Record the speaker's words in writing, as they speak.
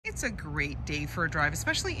It's a great day for a drive,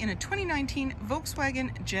 especially in a 2019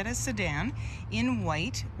 Volkswagen Jetta sedan in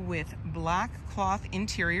white with black cloth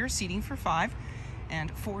interior, seating for 5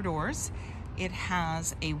 and 4 doors. It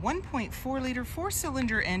has a 1.4-liter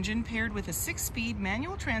 4-cylinder engine paired with a 6-speed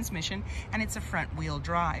manual transmission, and it's a front-wheel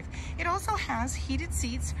drive. It also has heated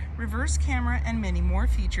seats, reverse camera, and many more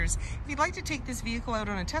features. If you'd like to take this vehicle out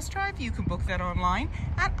on a test drive, you can book that online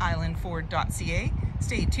at islandford.ca.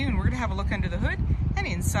 Stay tuned, we're going to have a look under the hood and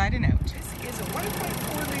inside and out. This is a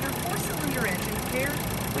 1.4-liter 4-cylinder engine paired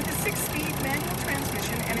with a 6-speed manual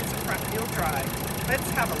transmission, and it's a front-wheel drive. Let's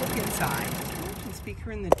have a look inside.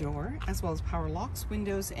 Speaker in the door, as well as power locks,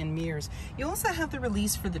 windows, and mirrors. You also have the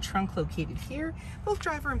release for the trunk located here. Both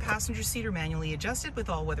driver and passenger seat are manually adjusted with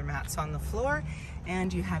all-weather mats on the floor,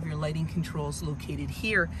 and you have your lighting controls located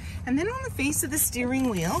here. And then on the face of the steering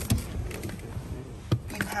wheel,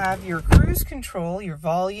 you have your cruise control, your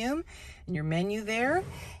volume, and your menu there.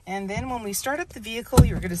 And then when we start up the vehicle,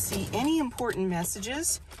 you're going to see any important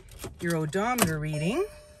messages, your odometer reading.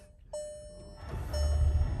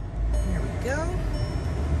 There we go.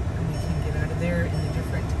 There in the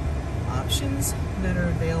different options that are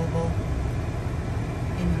available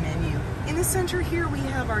in the menu. In the center here we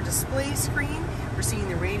have our display screen. We're seeing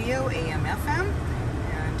the radio, AM, FM,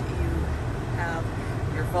 and you have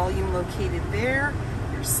your volume located there.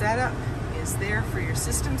 Your setup is there for your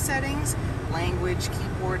system settings, language,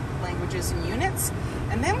 keyboard, languages, and units.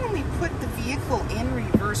 And then when we put the vehicle in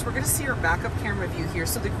reverse, we're going to see our backup camera view here.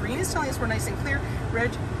 So the green is telling us we're nice and clear.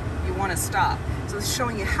 Red, you want to stop. So it's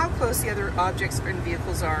showing you how close the other objects and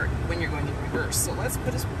vehicles are when you're going in reverse. So let's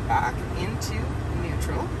put us back into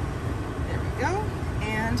neutral. There we go.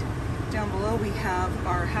 And down below we have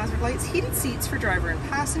our hazard lights, heated seats for driver and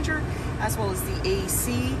passenger, as well as the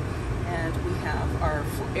AC. And we have our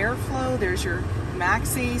airflow. There's your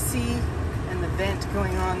max AC and the vent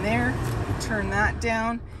going on there. Turn that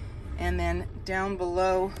down. And then down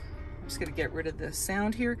below, I'm just going to get rid of the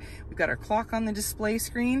sound here. We've got our clock on the display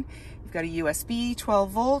screen. You've got a USB 12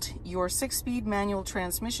 volt, your 6-speed manual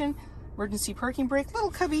transmission, emergency parking brake,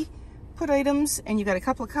 little cubby, put items, and you've got a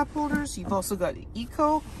couple of cup holders. You've also got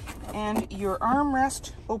eco, and your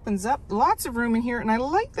armrest opens up. Lots of room in here, and I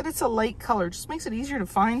like that it's a light color. It just makes it easier to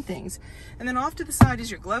find things. And then off to the side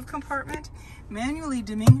is your glove compartment, manually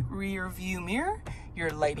dimming rear view mirror, your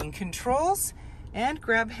lighting controls, and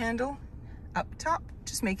grab handle up top,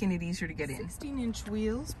 just making it easier to get in. 16-inch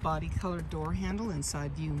wheels, body colored door handle,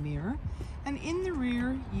 inside view mirror, and in the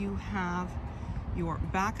rear you have your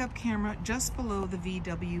backup camera just below the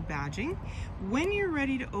VW badging. When you're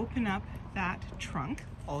ready to open up that trunk,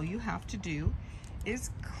 all you have to do is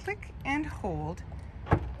click and hold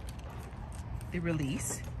the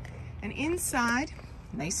release, and inside,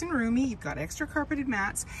 nice and roomy, you've got extra carpeted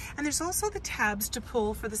mats, and there's also the tabs to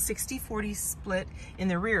pull for the 60-40 split in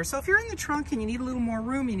the rear. So if you're in the trunk and you need a little more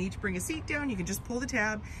room, you need to bring a seat down, you can just pull the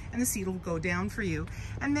tab and the seat will go down for you.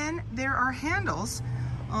 And then there are handles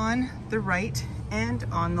on the right and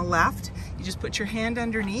on the left. You just put your hand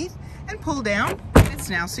underneath and pull down. It's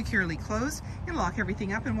now securely closed. You can lock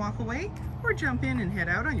everything up and walk away, or jump in and head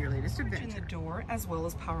out on your latest adventure. In the door, as well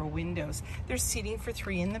as power windows. There's seating for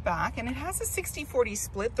 3 in the back, and it has a 60-40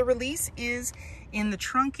 split. The release is in the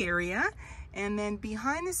trunk area, and then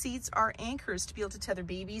behind the seats are anchors to be able to tether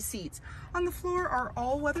baby seats. On the floor are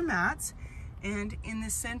all-weather mats, and in the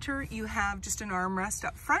center you have just an armrest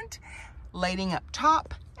up front, lighting up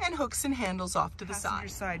top, and hooks and handles off to the side.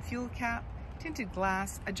 Passenger side fuel cap, tinted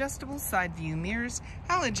glass, adjustable side view mirrors,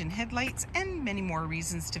 halogen headlights, and many more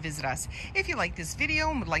reasons to visit us. If you like this video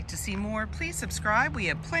and would like to see more, please subscribe. We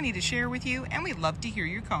have plenty to share with you, and we'd love to hear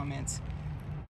your comments.